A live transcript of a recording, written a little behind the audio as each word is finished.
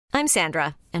I'm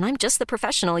Sandra, and I'm just the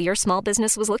professional your small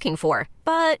business was looking for.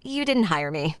 But you didn't hire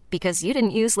me because you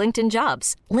didn't use LinkedIn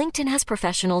Jobs. LinkedIn has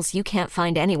professionals you can't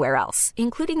find anywhere else,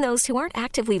 including those who aren't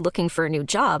actively looking for a new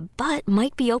job, but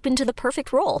might be open to the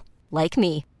perfect role, like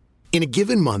me. In a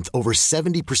given month, over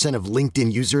 70% of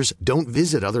LinkedIn users don't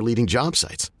visit other leading job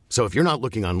sites. So if you're not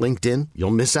looking on LinkedIn,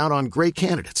 you'll miss out on great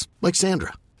candidates like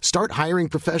Sandra. Start hiring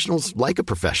professionals like a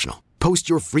professional. Post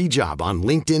your free job on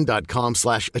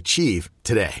linkedin.com/achieve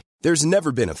today. There's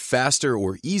never been a faster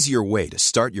or easier way to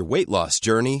start your weight loss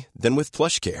journey than with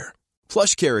PlushCare.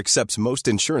 PlushCare accepts most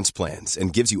insurance plans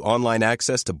and gives you online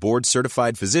access to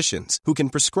board-certified physicians who can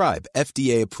prescribe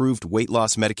FDA-approved weight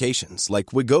loss medications like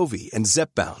Wegovy and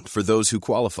Zepbound for those who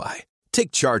qualify.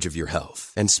 Take charge of your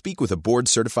health and speak with a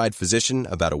board-certified physician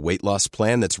about a weight loss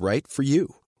plan that's right for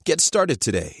you. Get started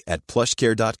today at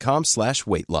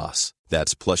plushcare.com/weight loss.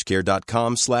 That's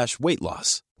plushcare.com/weight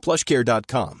loss.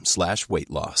 plushcare.com/weight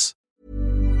loss.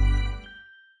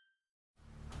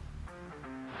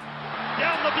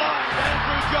 Down the blind,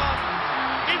 Andrew John.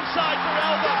 Inside for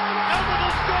Albert. Albert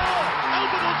will score.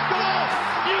 Albert will score.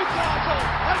 Newcastle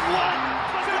have won.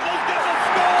 Fiddler's going to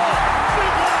score.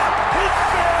 Fiddler, it's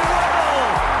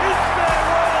farewell. It's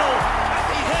farewell.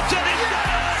 And he hits it. He's got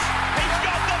it. He's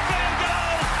got the field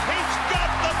goal. He's got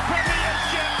the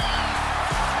premiership.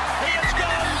 He has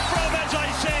gone from, as I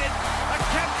said, a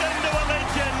captain to a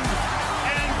legend,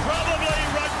 and probably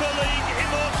rugby league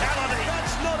immortality.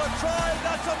 That's not a try.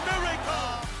 That's a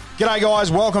miracle. G'day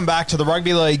guys, welcome back to the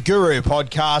Rugby League Guru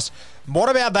podcast. What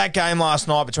about that game last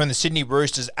night between the Sydney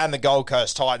Roosters and the Gold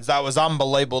Coast Titans? That was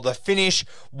unbelievable. The finish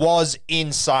was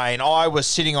insane. I was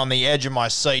sitting on the edge of my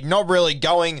seat, not really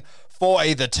going for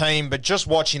either team, but just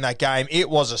watching that game, it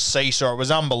was a seesaw. It was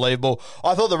unbelievable.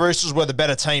 I thought the Roosters were the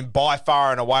better team by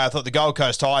far and away. I thought the Gold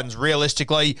Coast Titans,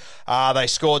 realistically, they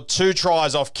scored 2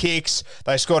 tries off kicks.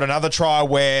 They scored another try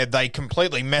where they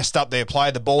completely messed up their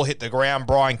play. The ball hit the ground.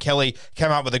 Brian Kelly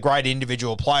came up with a great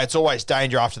individual play. It's always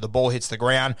danger after the ball hits the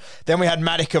ground. Then we had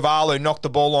Matty Kavalu knock the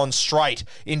ball on straight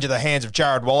into the hands of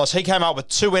Jared Wallace. He came up with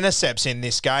 2 intercepts in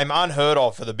this game, unheard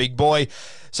of for the big boy.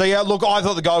 So, yeah, look, I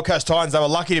thought the Gold Coast Titans, they were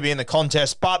lucky to be in the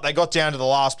contest, but they got down to the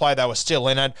last play. They were still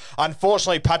in it.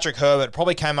 Unfortunately, Patrick Herbert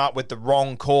probably came up with the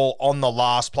wrong call on the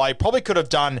last play. Probably could have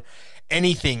done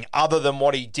anything other than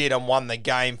what he did and won the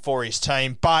game for his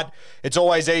team. But it's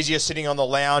always easier sitting on the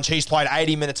lounge. He's played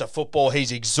 80 minutes of football.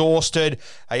 He's exhausted.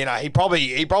 He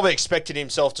probably expected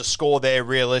himself to score there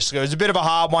realistically. It was a bit of a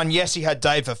hard one. Yes, he had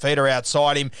Dave Fafita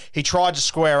outside him. He tried to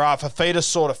square up. Fafita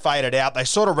sort of faded out. They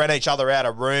sort of ran each other out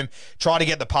of room, tried to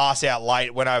get the pass out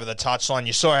late, went over the touchline.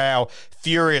 You saw how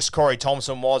furious Corey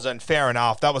Thompson was, and fair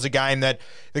enough. That was a game that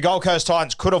the Gold Coast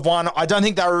Titans could have won. I don't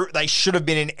think they should have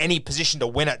been in any position to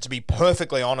win it, to be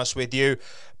perfectly honest with you.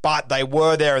 But they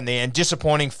were there in the end.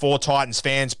 Disappointing for Titans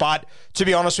fans. But to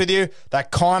be honest with you,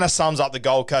 that kind of sums up the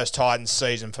Gold Coast Titans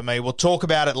season for me. We'll talk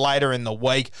about it later in the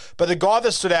week. But the guy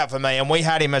that stood out for me, and we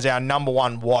had him as our number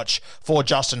one watch for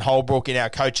Justin Holbrook in our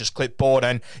coach's clipboard.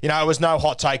 And, it was no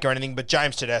hot take or anything, but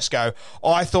James Tedesco,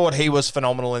 I thought he was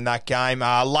phenomenal in that game.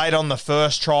 Late on the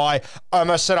first try,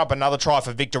 almost set up another try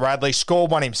for Victor Radley. Scored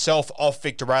one himself off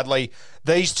Victor Radley.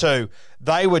 These two,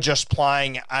 they were just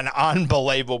playing an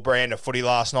unbelievable brand of footy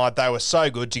last night. They were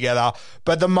so good together.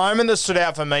 But the moment that stood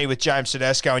out for me with James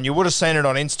Tedesco, and you would have seen it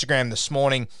on Instagram this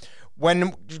morning,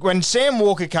 when Sam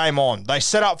Walker came on, they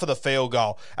set up for the field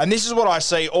goal. And this is what I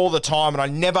see all the time, and I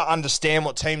never understand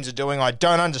what teams are doing. I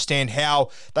don't understand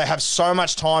how they have so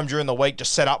much time during the week to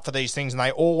set up for these things, and they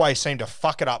always seem to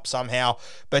fuck it up somehow.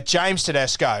 But James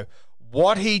Tedesco,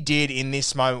 what he did in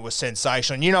this moment was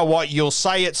sensational. And you know what? You'll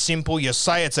say it's simple, you'll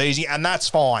say it's easy, and that's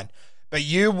fine. But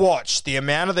you watch the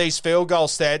amount of these field goal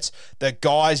stats that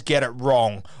guys get it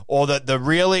wrong, or that the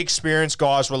really experienced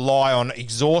guys rely on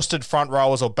exhausted front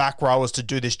rowers or back rowers to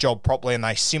do this job properly, and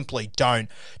they simply don't.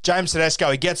 James Tedesco,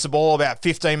 he gets the ball about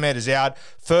 15 metres out.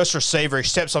 First receiver, he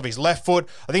steps off his left foot.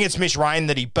 I think it's Mitch Rain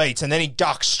that he beats, and then he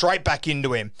ducks straight back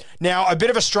into him. Now, a bit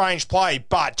of a strange play,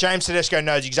 but James Tedesco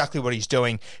knows exactly what he's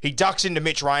doing. He ducks into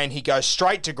Mitch Rain. He goes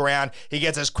straight to ground. He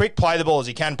gets as quick play the ball as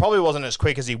he can. Probably wasn't as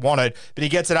quick as he wanted, but he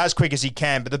gets it as quick as he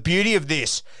can. But the beauty of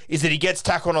this is that he gets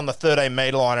tackled on the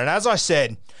 13-metre line. And as I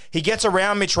said, he gets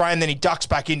around Mitch Rain, then he ducks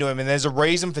back into him, and there's a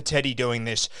reason for Teddy doing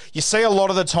this. You see a lot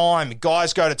of the time,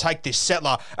 guys go to take this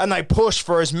settler, and they push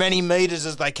for as many metres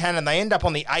as they can, and they end up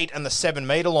on the 8 and the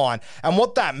 7-metre line. And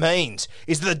what that means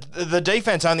is that the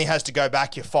defence only has to go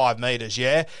back your 5 metres,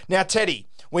 yeah? Now, Teddy,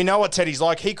 We know what Teddy's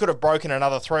like. He could have broken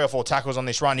another 3 or 4 tackles on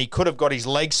this run. He could have got his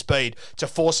leg speed to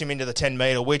force him into the 10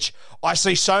 metre, which I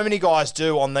see so many guys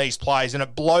do on these plays, and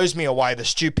it blows me away. The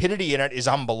stupidity in it is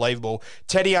unbelievable.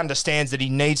 Teddy understands that he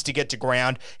needs to get to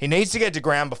ground. He needs to get to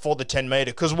ground before the 10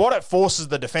 metre, because what it forces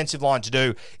the defensive line to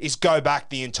do is go back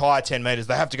the entire 10 metres.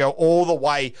 They have to go all the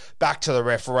way back to the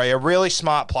referee. A really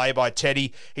smart play by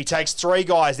Teddy. He takes 3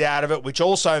 guys out of it, which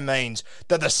also means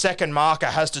that the second marker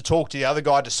has to talk to the other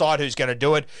guy, decide who's going to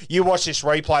do it. You watch this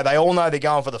replay, they all know they're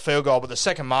going for the field goal, but the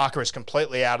second marker is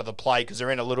completely out of the play because they're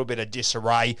in a little bit of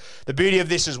disarray. The beauty of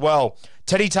this as well,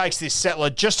 Teddy takes this settler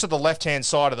just to the left-hand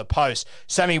side of the post.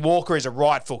 Sammy Walker is a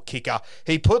right foot kicker.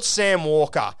 He puts Sam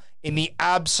Walker in the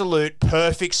absolute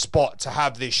perfect spot to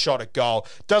have this shot at goal.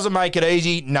 Does it make it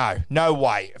easy? No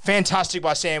way. Fantastic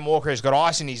by Sam Walker. He's got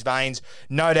ice in his veins.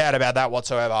 No doubt about that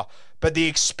whatsoever. But the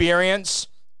experience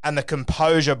and the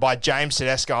composure by James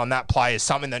Tedesco on that play is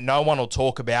something that no one will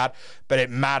talk about, but it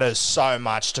matters so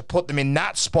much to put them in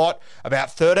that spot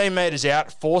about 13 metres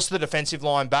out, force the defensive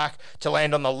line back to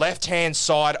land on the left-hand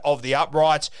side of the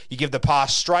uprights. You give the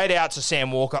pass straight out to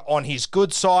Sam Walker on his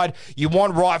good side. You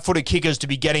want right-footed kickers to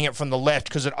be getting it from the left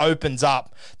because it opens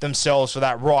up themselves for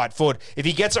that right foot. If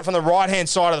he gets it from the right-hand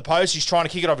side of the post, he's trying to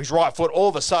kick it off his right foot, all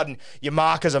of a sudden your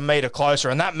marker's a metre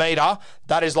closer, and that metre,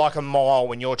 that is like a mile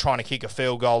when you're trying to kick a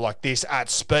field goal like this at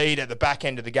speed at the back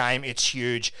end of the game. It's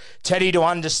huge. Teddy, to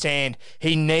understand,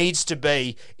 he needs to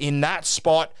be in that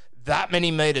spot that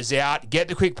many metres out, get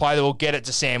the quick play that will get it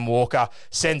to Sam Walker.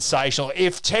 Sensational.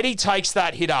 If Teddy takes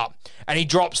that hit up and he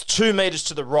drops 2 metres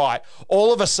to the right,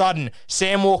 all of a sudden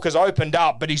Sam Walker's opened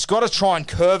up, but he's got to try and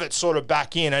curve it sort of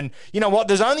back in. And you know what?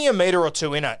 There's only a metre or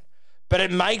 2 in it, but it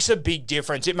makes a big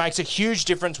difference. It makes a huge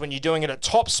difference when you're doing it at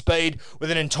top speed with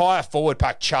an entire forward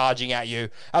pack charging at you.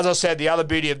 As I said, the other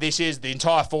beauty of this is the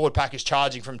entire forward pack is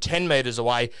charging from 10 metres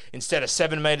away instead of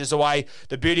 7 metres away.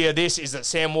 The beauty of this is that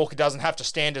Sam Walker doesn't have to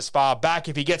stand as far back.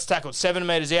 If he gets tackled 7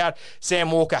 metres out,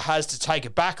 Sam Walker has to take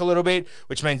it back a little bit,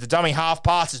 which means the dummy half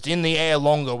pass is in the air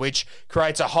longer, which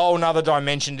creates a whole nother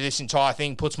dimension to this entire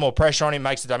thing, puts more pressure on him,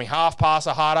 makes the dummy half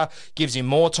passer harder, gives him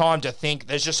more time to think.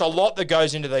 There's just a lot that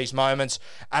goes into these moments.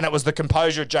 And it was the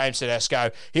composure of James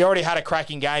Tedesco. He already had a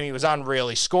cracking game. He was unreal.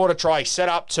 He scored a try. He set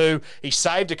up 2. He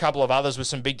saved a couple of others with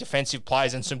some big defensive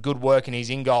plays and some good work in his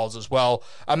in-goals as well.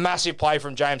 A massive play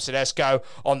from James Tedesco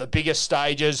on the biggest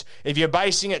stages. If you're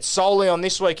basing it solely on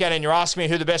this weekend and you're asking me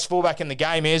who the best fullback in the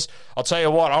game is, I'll tell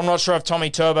you what, I'm not sure if Tommy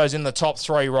Turbo's in the top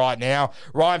 3 right now.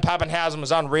 Ryan Pappenhausen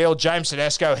was unreal. James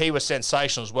Tedesco, he was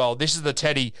sensational as well. This is the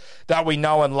Teddy that we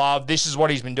know and love. This is what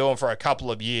he's been doing for a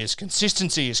couple of years.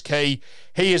 Consistency is key.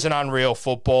 He is an unreal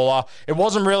footballer. It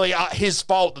wasn't really his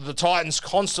fault that the Titans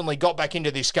constantly got back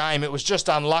into this game. It was just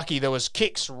unlucky. There was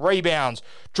kicks, rebounds,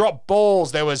 drop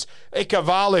balls. There was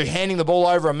Ikavalu handing the ball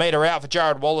over a metre out for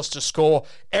Jared Wallace to score.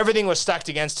 Everything was stacked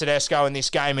against Tedesco in this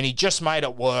game, and he just made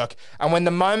it work. And when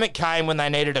the moment came when they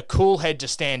needed a cool head to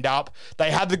stand up,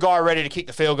 they had the guy ready to kick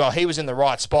the field goal. He was in the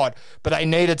right spot, but they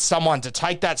needed someone to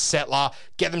take that settler,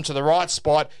 get them to the right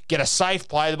spot, get a safe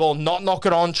play the ball, not knock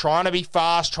it on, trying to be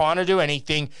fast, trying to do anything,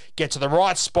 get to the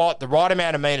right spot, the right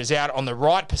amount of metres out on the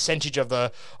right percentage of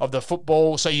the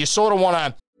football. So you sort of want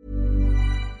to...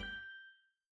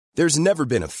 There's never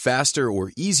been a faster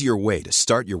or easier way to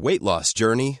start your weight loss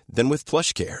journey than with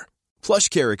PlushCare.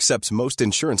 PlushCare accepts most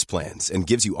insurance plans and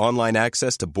gives you online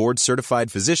access to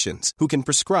board-certified physicians who can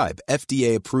prescribe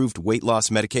FDA-approved weight loss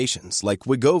medications like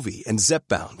Wegovy and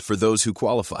Zepbound for those who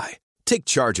qualify. Take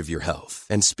charge of your health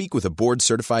and speak with a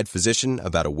board-certified physician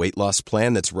about a weight loss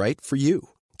plan that's right for you.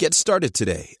 Get started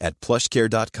today at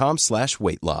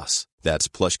plushcare.com/weight loss. That's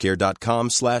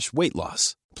plushcare.com/weight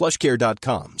loss.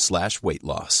 plushcare.com/weight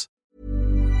loss.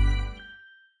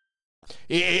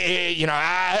 You know,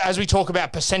 as we talk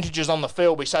about percentages on the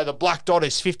field, we say the black dot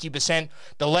is 50%,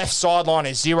 the left sideline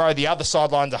is 0, the other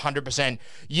sideline's 100%.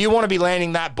 You want to be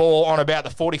landing that ball on about the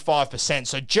 45%,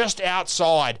 so just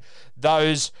outside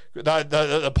those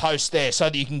the posts there, so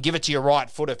that you can give it to your right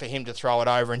footer for him to throw it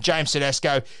over. And James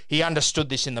Tedesco, he understood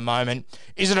this in the moment.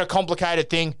 Is it a complicated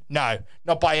thing? No,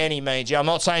 not by any means. Yeah, I'm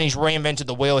not saying he's reinvented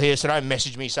the wheel here, so don't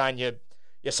message me saying you're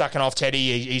sucking off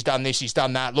Teddy, he's done this, he's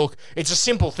done that. Look, it's a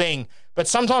simple thing, but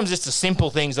sometimes it's the simple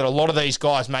things that a lot of these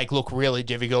guys make look really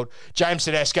difficult. James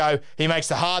Tedesco, he makes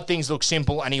the hard things look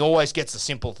simple, and he always gets the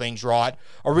simple things right.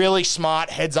 A really smart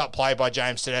heads-up play by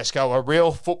James Tedesco, a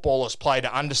real footballer's play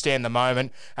to understand the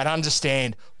moment and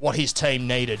understand what his team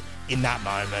needed in that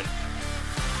moment.